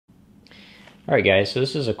Alright guys, so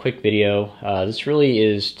this is a quick video. This really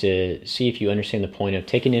is to see if you understand the point of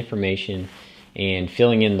taking information and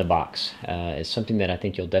filling in the box. It's something that I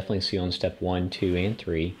think you'll definitely see on step 1, 2, and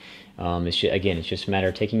 3. It's just a matter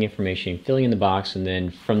of taking information, filling in the box, and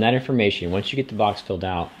then from that information, once you get the box filled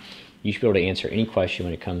out, you should be able to answer any question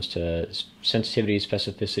when it comes to sensitivity,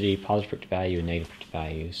 specificity, positive predictive value, and negative predictive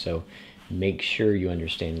value. So make sure you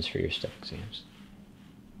understand this for your step exams.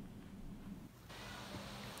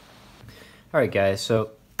 Alright guys,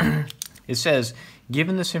 so it says,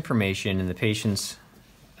 given this information and the patient's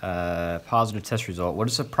positive test result, what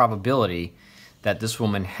is the probability that this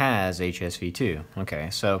woman has HSV2? Okay,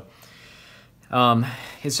 so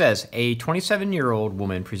it says, a 27-year-old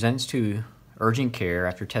woman presents to urgent care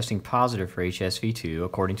after testing positive for HSV2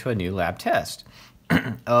 according to a new lab test.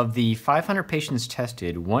 Of the 500 patients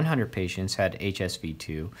tested, 100 patients had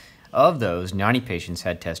HSV2. Of those, 90 patients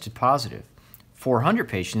had tested positive. 400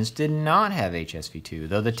 patients did not have HSV2,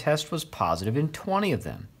 though the test was positive in 20 of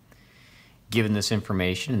them. Given this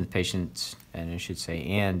information and the patient's,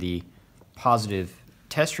 and the positive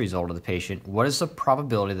test result of the patient, what is the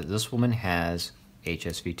probability that this woman has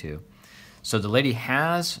HSV2? So the lady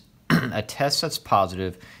has a test that's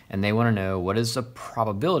positive, and they want to know what is the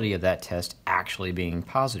probability of that test actually being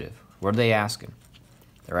positive. What are they asking?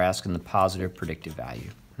 They're asking the positive predictive value,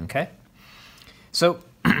 okay? So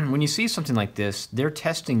when you see something like this, they're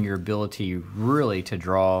testing your ability really to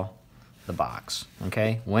draw the box,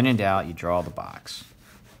 okay? When in doubt, you draw the box.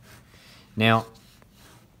 Now,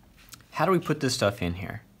 how do we put this stuff in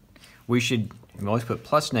here? We always put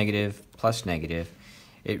plus negative, plus negative.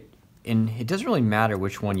 And it doesn't really matter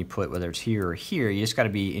which one you put, whether it's here or here. You just got to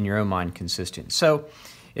be, in your own mind, consistent. So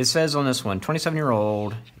it says on this one,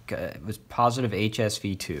 27-year-old was positive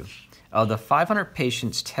HSV2. Of the 500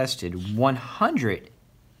 patients tested, 100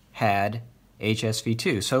 had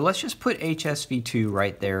HSV2. So let's just put HSV2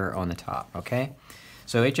 right there on the top, okay?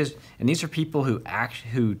 So and these are people who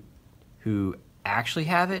actually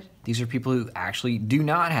have it. These are people who actually do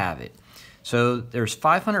not have it. So there's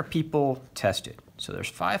 500 people tested. So there's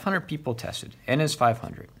 500 people tested. N is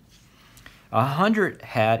 500. 100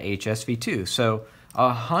 had HSV2. So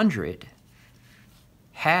 100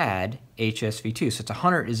 had HSV2. So it's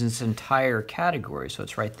 100 is this entire category. So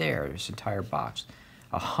it's right there, this entire box.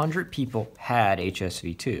 100 people had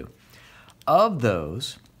HSV2. Of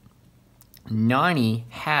those, 90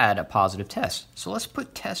 had a positive test. So let's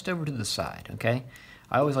put test over to the side, okay?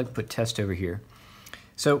 I always like to put test over here.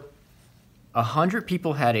 So 100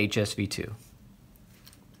 people had HSV2.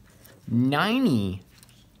 90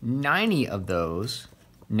 of those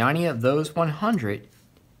 100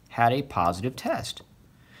 had a positive test.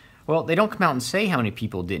 Well, they don't come out and say how many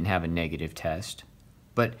people didn't have a negative test,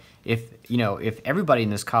 but if everybody in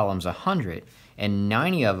this column is 100 and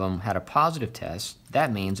 90 of them had a positive test,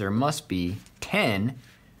 that means there must be 10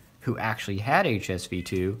 who actually had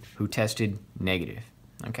HSV2 who tested negative,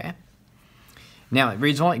 okay? Now,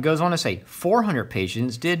 it goes on to say 400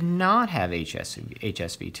 patients did not have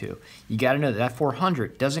HSV2. You got to know that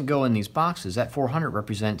 400 doesn't go in these boxes. That 400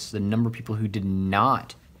 represents the number of people who did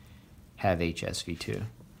not have HSV2.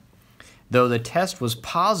 Though the test was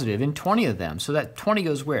positive in 20 of them. So that 20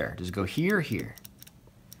 goes where? Does it go here or here?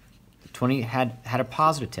 20 had a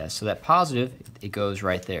positive test. So that positive, it goes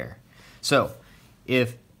right there. So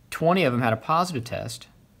if 20 of them had a positive test,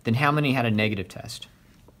 then how many had a negative test?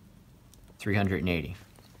 380.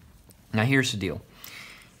 Now here's the deal.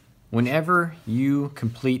 Whenever you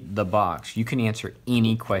complete the box, you can answer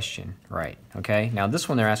any question right, okay? Now this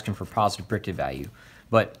one they're asking for positive predictive value,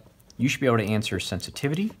 but you should be able to answer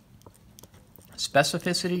sensitivity,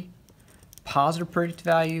 specificity, positive predictive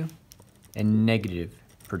value, and negative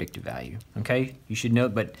predictive value, okay? You should know,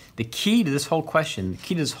 but the key to this whole question, the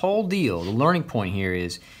key to this whole deal, the learning point here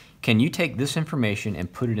is, can you take this information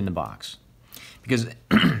and put it in the box?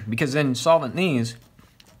 Because then solving these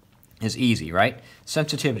is easy, right?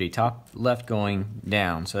 Sensitivity, top left going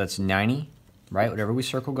down, so that's 90, right? Whatever we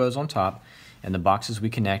circle goes on top, and the boxes we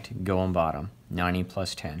connect go on bottom, 90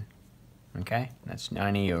 plus 10, okay? That's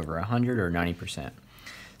 90 over 100 or 90%.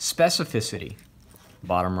 Specificity,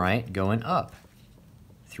 bottom right going up,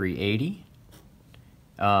 380,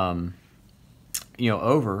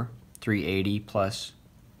 over 380 plus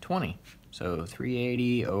 20, so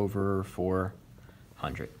 380 over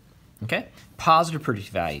 400, okay? Positive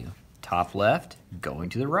predictive value, top left going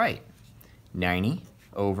to the right, 90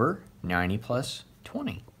 over 90 plus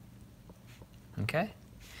 20, okay?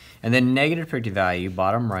 And then negative predictive value,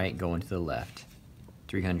 bottom right going to the left,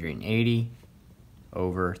 380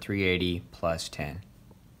 over 380 plus 10,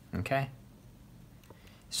 okay?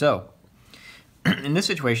 So in this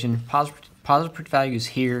situation, positive Positive predicted value is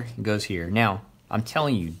here and goes here. Now, I'm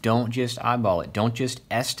telling you, don't just eyeball it. Don't just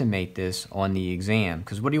estimate this on the exam.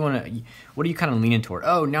 Because what do you kind of leaning toward?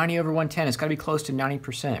 Oh, 90 over 110, it's got to be close to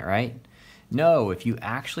 90%, right? No, if you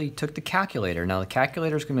actually took the calculator. Now, the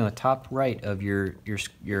calculator is going to be on the top right of your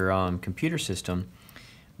computer system.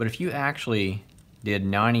 But if you actually did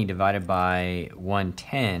 90 divided by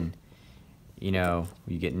 110, you know,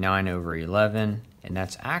 you get 9 over 11, and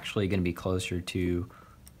that's actually going to be closer to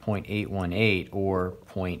 0.818 or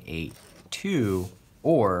 0.82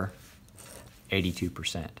 or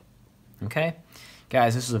 82%. Okay?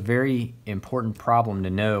 Guys, this is a very important problem to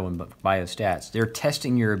know in biostats. They're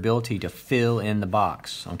testing your ability to fill in the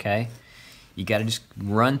box, okay? You got to just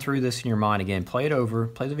run through this in your mind again. Play it over,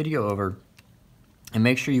 play the video over, and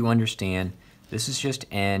make sure you understand this is just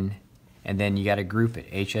N, and then you got to group it.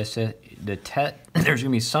 there's going to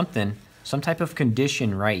be some type of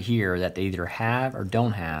condition right here that they either have or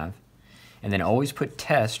don't have, and then always put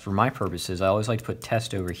test. For my purposes, I always like to put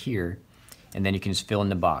test over here, and then you can just fill in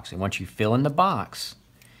the box. And once you fill in the box,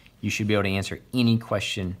 you should be able to answer any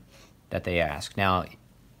question that they ask. Now,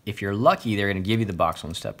 if you're lucky, they're going to give you the box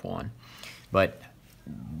on step 1, but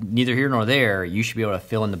neither here nor there, you should be able to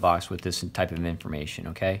fill in the box with this type of information,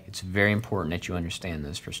 okay? It's very important that you understand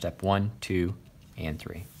this for step 1, 2, and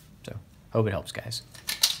 3. So, hope it helps, guys.